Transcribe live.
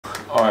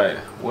Alright,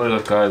 what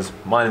is up guys?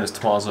 My name is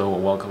Tomazzo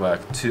and welcome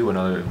back to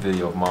another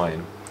video of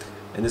mine.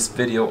 In this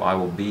video I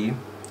will be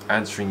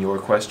answering your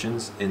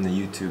questions in the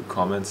YouTube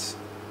comments.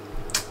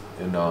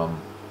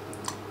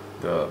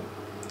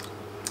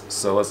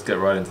 So let's get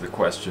right into the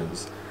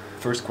questions.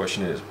 First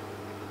question is,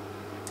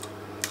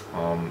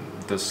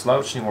 does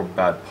slouching or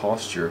bad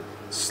posture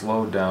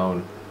slow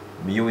down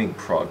mewing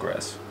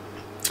progress?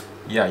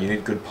 Yeah, you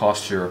need good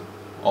posture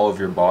all over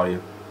your body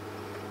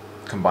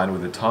combined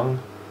with the tongue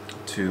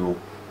to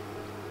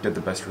get the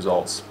best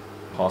results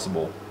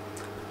possible.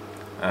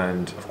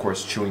 And of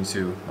course chewing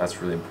too,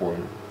 that's really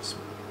important. It's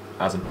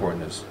as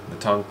important as the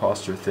tongue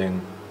posture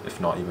thing,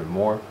 if not even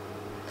more.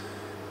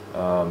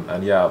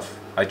 And yeah,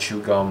 I chew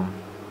gum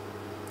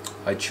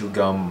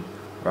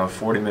around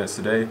 40 minutes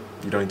a day.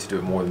 You don't need to do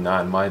it more than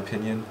that in my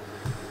opinion.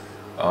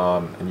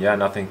 And yeah,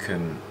 nothing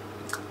can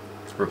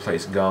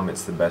replace gum.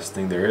 It's the best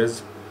thing there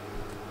is.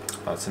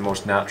 It's the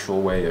most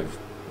natural way of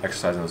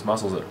exercising those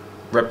muscles. It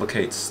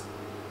replicates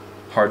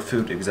hard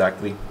food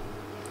exactly.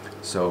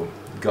 So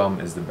gum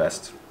is the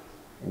best.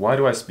 Why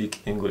do I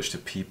speak English to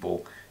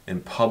people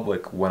in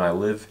public when I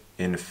live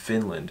in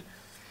Finland?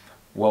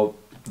 Well,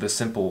 the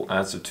simple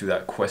answer to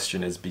that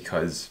question is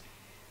because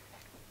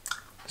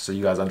so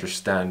you guys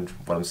understand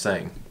what I'm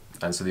saying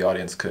and so the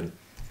audience could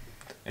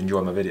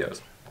enjoy my videos.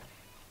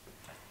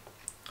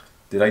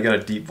 Did I get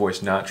a deep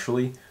voice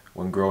naturally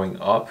when growing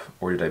up,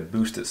 or did I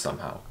boost it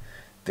somehow?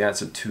 The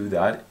answer to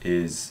that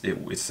is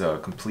it's a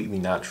completely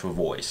natural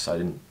voice. I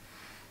didn't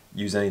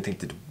use anything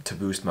to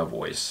boost my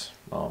voice.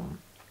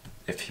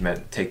 If you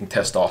meant taking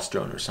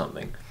testosterone or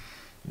something,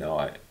 no,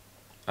 I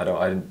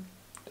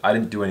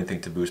didn't do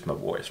anything to boost my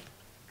voice.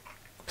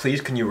 Please,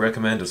 can you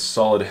recommend a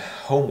solid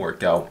home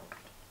workout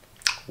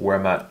where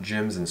I'm at?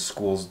 Gyms and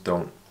schools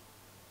don't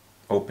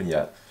open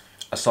yet.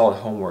 A solid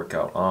home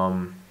workout.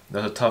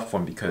 That's a tough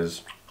one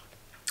because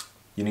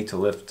you need to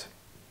lift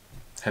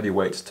heavy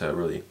weights to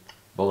really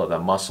build up that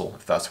muscle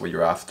if that's what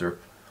you're after.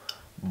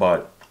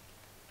 But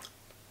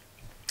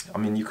I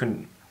mean,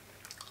 doing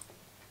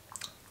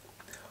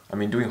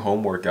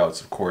home workouts,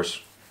 of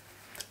course,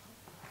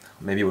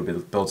 maybe it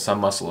would build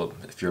some muscle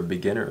if you're a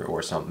beginner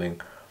or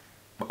something.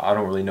 But I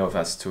don't really know if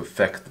that's too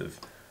effective,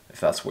 if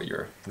that's what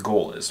your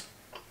goal is.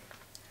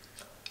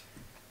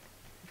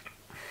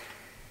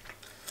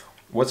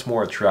 What's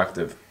more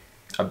attractive,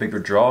 a bigger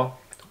jaw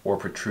or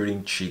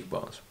protruding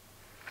cheekbones?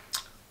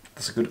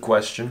 That's a good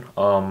question.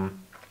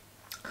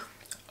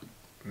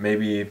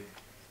 Maybe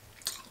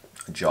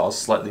jaw's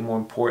slightly more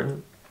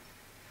important,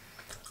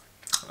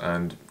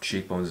 and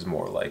cheekbones is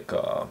more like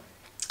a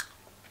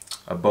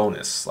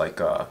bonus, like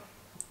a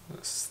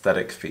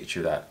aesthetic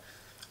feature that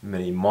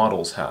many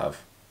models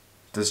have.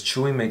 Does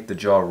chewing make the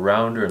jaw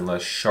rounder and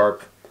less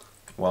sharp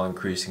while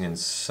increasing in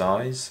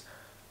size?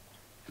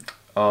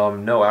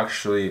 No,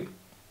 actually,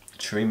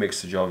 chewing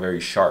makes the jaw very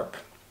sharp.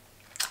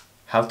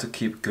 How to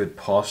keep good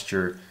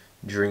posture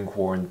during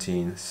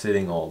quarantine,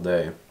 sitting all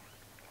day?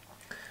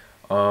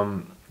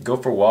 Go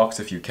for walks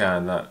if you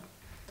can.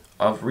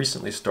 I've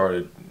recently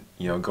started,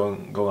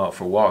 going out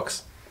for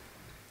walks.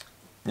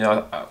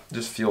 It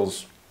just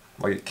feels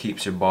like it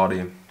keeps your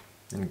body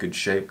in good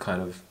shape,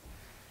 kind of.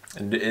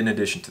 In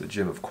addition to the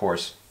gym, of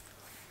course.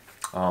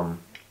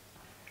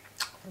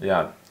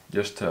 Yeah,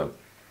 just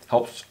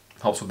helps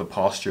with the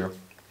posture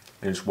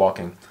and just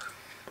walking.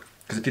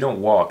 Because if you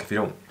don't walk,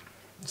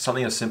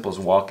 something as simple as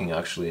walking,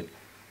 actually,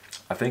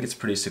 I think it's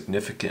pretty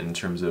significant in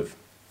terms of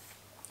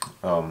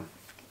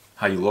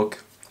how you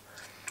look.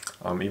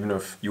 Even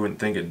if you wouldn't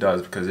think it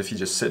does, because if you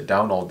just sit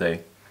down all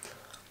day,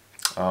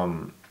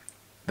 then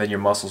your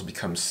muscles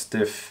become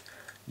stiff.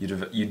 You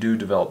do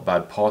develop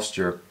bad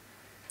posture,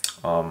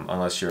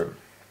 unless you're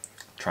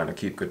trying to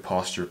keep good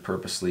posture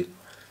purposely,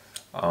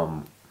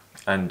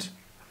 and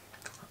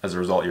as a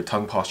result your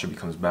tongue posture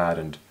becomes bad,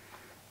 and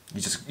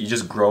you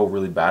just grow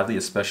really badly,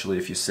 especially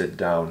if you sit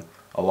down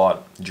a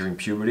lot during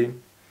puberty.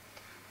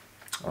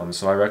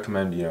 So I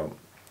recommend to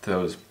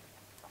those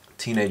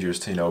teenagers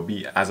to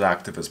be as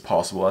active as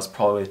possible. That's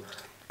probably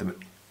the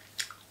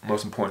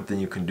most important thing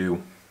you can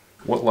do.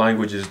 What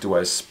languages do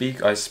I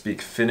speak? I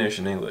speak Finnish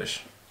and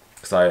English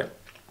because I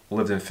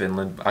lived in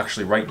Finland.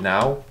 Actually, right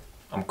now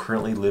I'm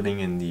currently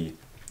living in the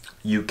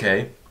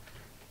UK,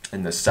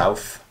 in the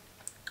south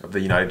of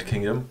the United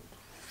Kingdom,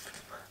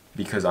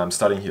 because I'm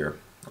studying here.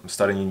 I'm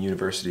studying in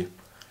university,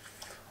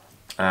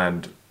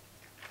 and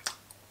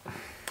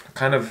I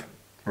kind of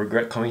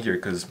regret coming here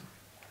because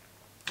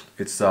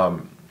it's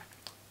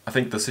I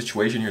think the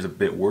situation here is a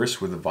bit worse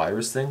with the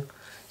virus thing.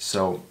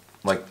 So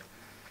like,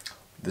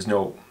 there's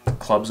no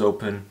clubs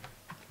open.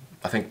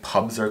 I think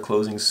pubs are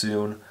closing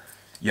soon.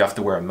 You have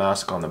to wear a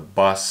mask on the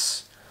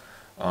bus.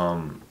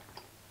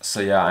 So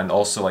yeah, and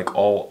also like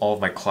all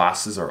of my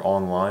classes are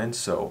online,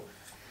 so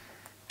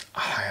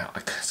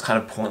it's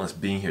kind of pointless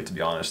being here, to be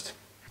honest.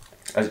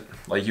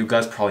 Like you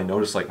guys probably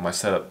noticed, like my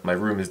setup, my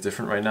room is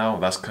different right now.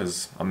 That's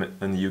because I'm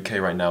in the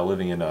UK right now,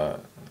 living in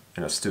a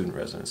student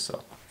residence.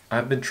 So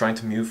I've been trying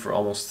to mew for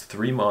almost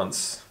 3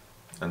 months,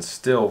 and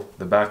still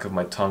the back of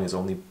my tongue is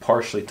only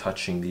partially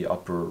touching the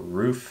upper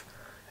roof,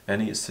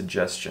 any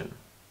suggestion?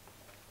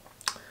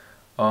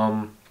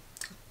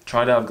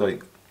 Try to have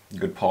like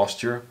good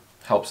posture,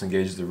 helps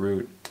engage the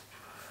root,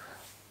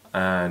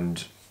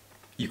 and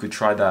you could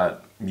try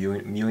that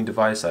mewing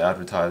device I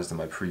advertised in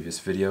my previous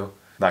video.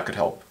 That could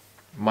help.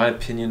 My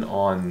opinion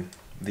on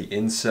the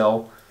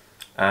incel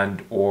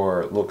and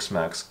or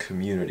looksmax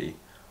community.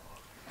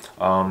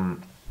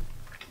 The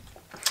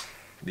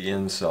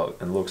incel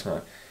and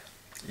looksmax.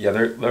 Yeah,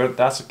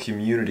 that's a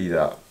community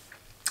that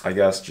I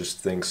guess just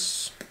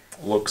thinks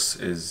looks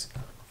is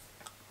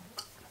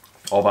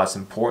all that's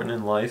important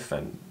in life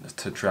and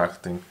to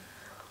attracting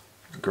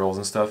girls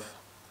and stuff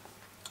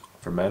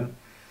for men.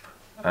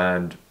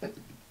 And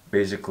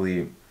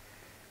basically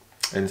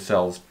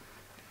incels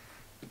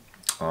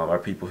are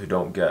people who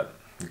don't get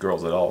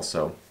girls at all.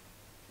 So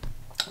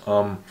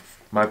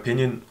my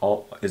opinion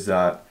is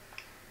that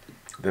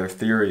their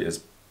theory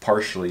is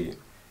partially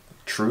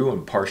true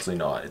and partially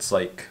not. It's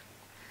like,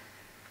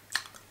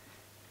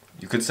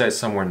 you could say it's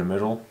somewhere in the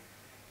middle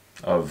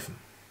of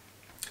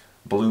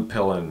blue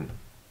pill and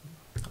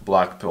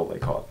black pill, they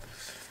call it.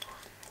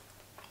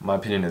 My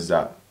opinion is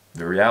that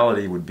the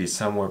reality would be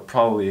somewhere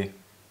probably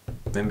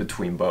in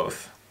between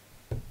both.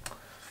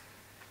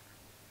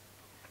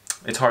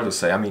 It's hard to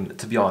say. I mean,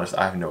 to be honest,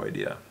 I have no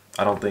idea.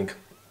 I don't think...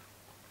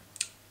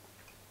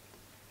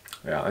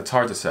 Yeah, it's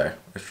hard to say.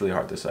 It's really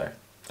hard to say.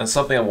 And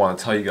something I want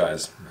to tell you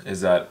guys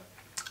is that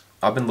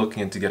I've been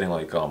looking into getting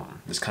like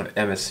this kind of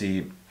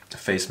MSC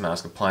face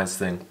mask appliance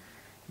thing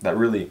that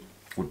really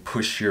would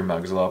push your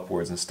maxilla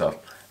upwards and stuff.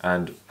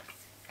 And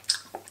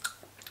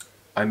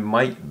I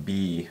might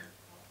be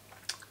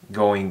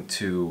going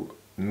to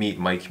meet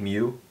Mike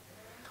Mew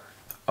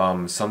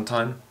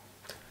sometime.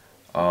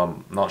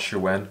 Not sure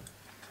when.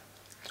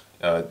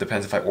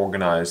 Depends if I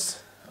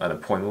organize an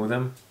appointment with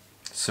him.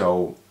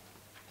 So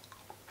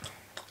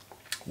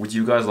would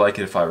you guys like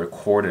it if I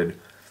recorded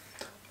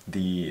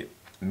the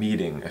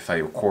meeting, if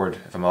I'm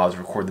allowed to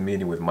record the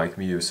meeting with Mike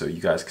Mew so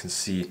you guys can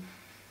see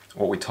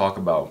what we talk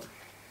about?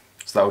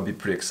 So that would be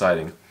pretty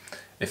exciting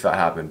if that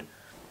happened.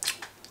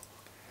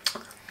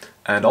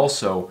 And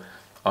also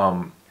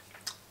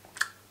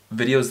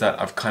videos that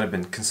I've kind of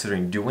been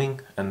considering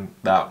doing and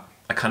that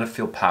I kind of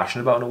feel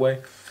passionate about in a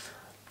way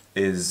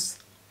is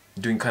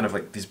doing kind of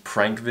like these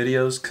prank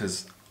videos,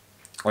 because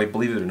like,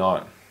 believe it or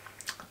not,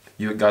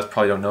 you guys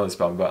probably don't know this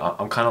about me, but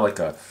I'm kind of like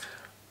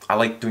I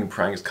like doing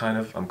pranks kind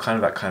of. I'm kind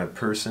of that kind of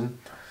person.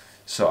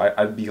 So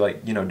I'd be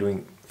like, you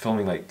know,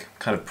 filming like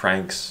kind of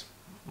pranks,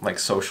 like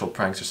social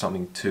pranks or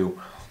something too.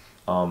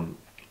 So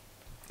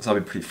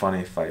that'd be pretty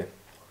funny if I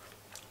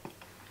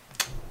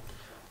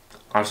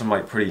have some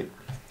like pretty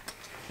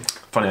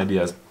funny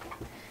ideas.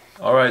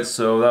 Alright,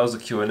 so that was the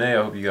Q&A.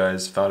 I hope you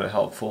guys found it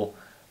helpful.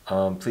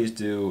 Please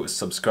do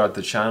subscribe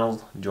to the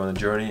channel, join the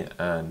journey,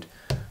 and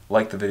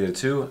like the video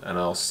too, and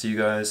I'll see you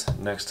guys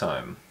next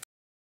time.